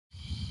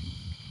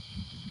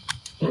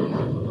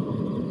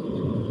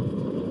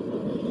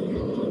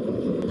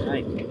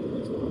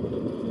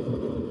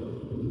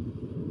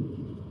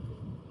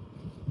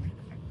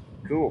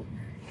go.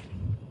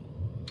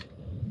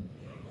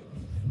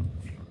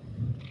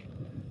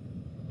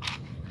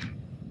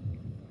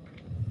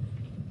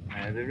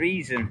 Now the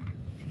reason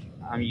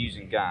I'm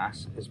using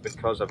gas is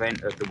because I've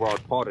entered the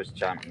World Porridge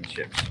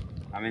Championships.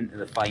 I'm into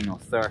the final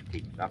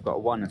 30. I've got a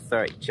 1 in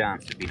 30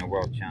 chance of being a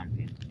world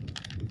champion.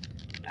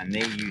 And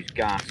they use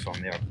gas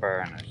on their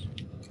burners.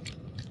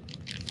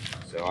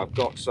 So I've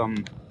got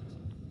some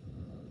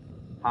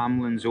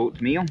Hamlin's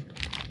oatmeal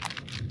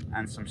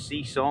and some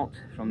sea salt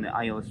from the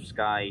Isle of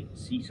Skye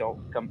Sea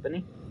Salt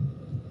Company.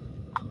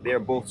 They're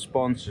both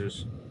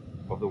sponsors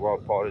of the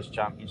World Porridge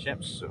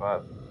Championships, so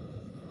I've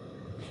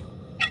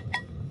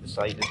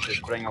decided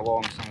to bring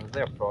along some of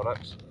their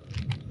products,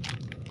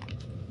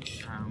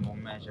 and we'll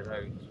measure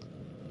out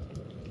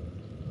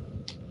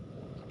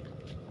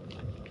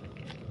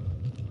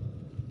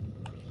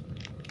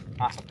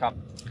half a cup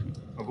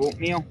of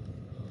oatmeal,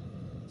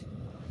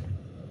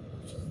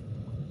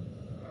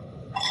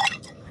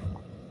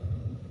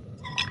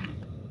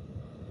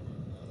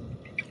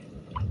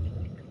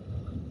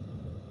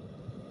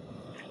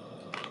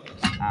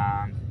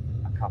 and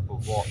a cup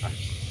of water.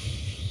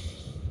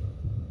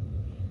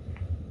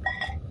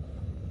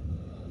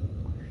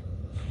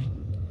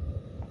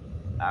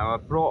 Now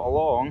I've brought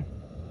along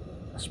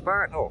a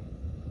spurtle.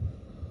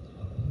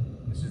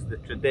 This is the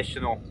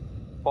traditional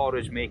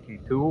porridge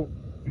making tool.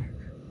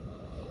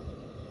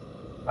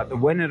 But the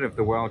winner of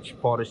the World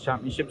Porridge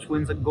Championships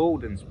wins a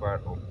Golden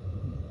Spurtle.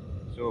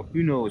 So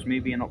who knows,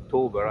 maybe in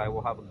October I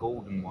will have a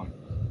golden one.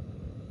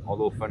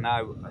 Although for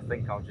now, I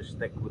think I'll just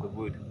stick with the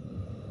wood.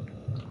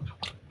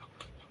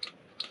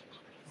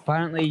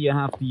 Apparently you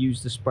have to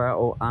use the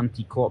spurtle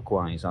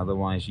anti-clockwise,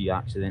 otherwise you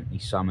accidentally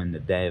summon the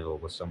devil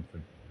or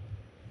something.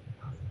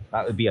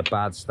 That would be a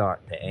bad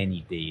start to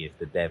any day if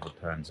the devil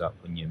turns up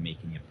when you're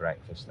making your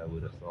breakfast, I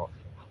would have thought.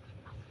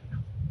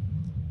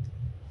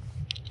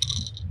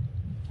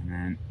 And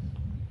then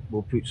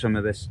we'll put some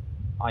of this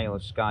Isle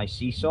of Skye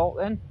sea salt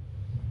in.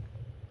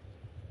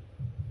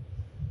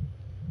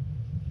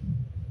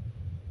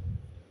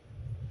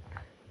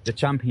 The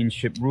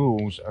championship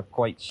rules are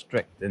quite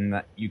strict in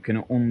that you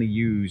can only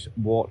use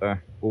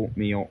water,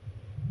 oatmeal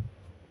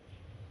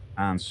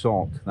and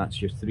salt.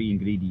 That's your 3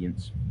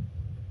 ingredients.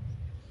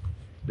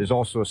 There's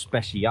also a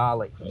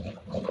speciality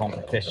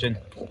competition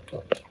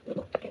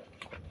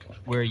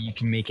where you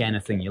can make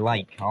anything you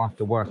like. I'll have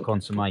to work on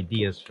some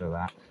ideas for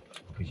that,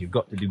 because you've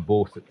got to do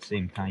both at the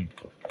same time.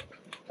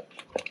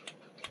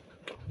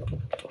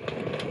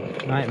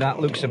 Right, that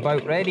looks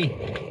about ready.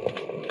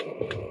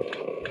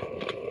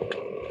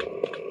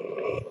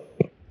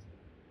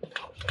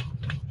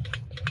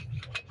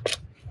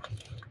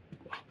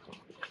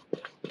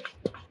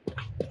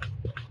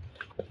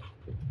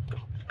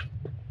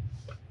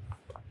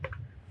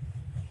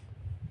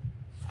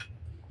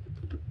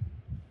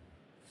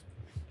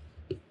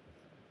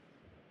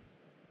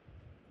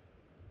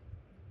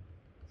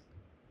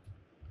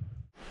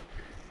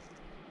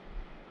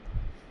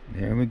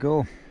 There we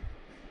go.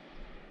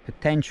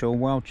 Potential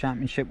World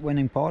Championship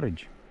winning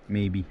porridge,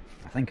 maybe.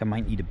 I think I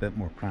might need a bit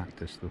more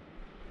practice though.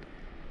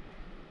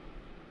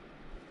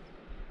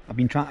 I've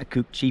been trying to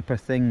cook cheaper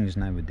things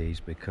nowadays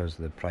because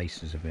the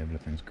prices of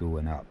everything's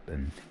going up,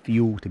 and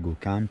fuel to go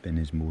camping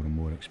is more and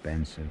more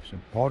expensive. So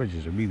porridge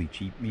is a really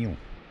cheap meal,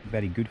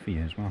 very good for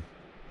you as well.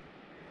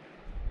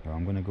 So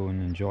I'm going to go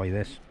and enjoy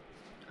this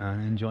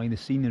and enjoy the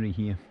scenery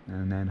here,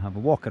 and then have a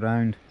walk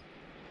around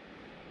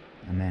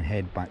and then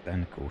head back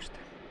down the coast.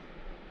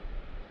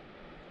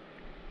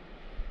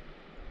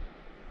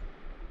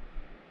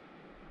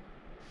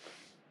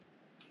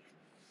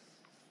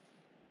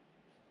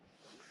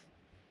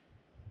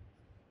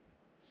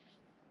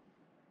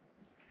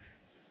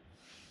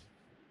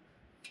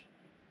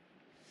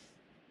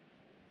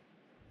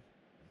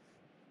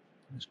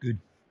 It's good,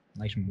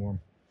 nice and warm.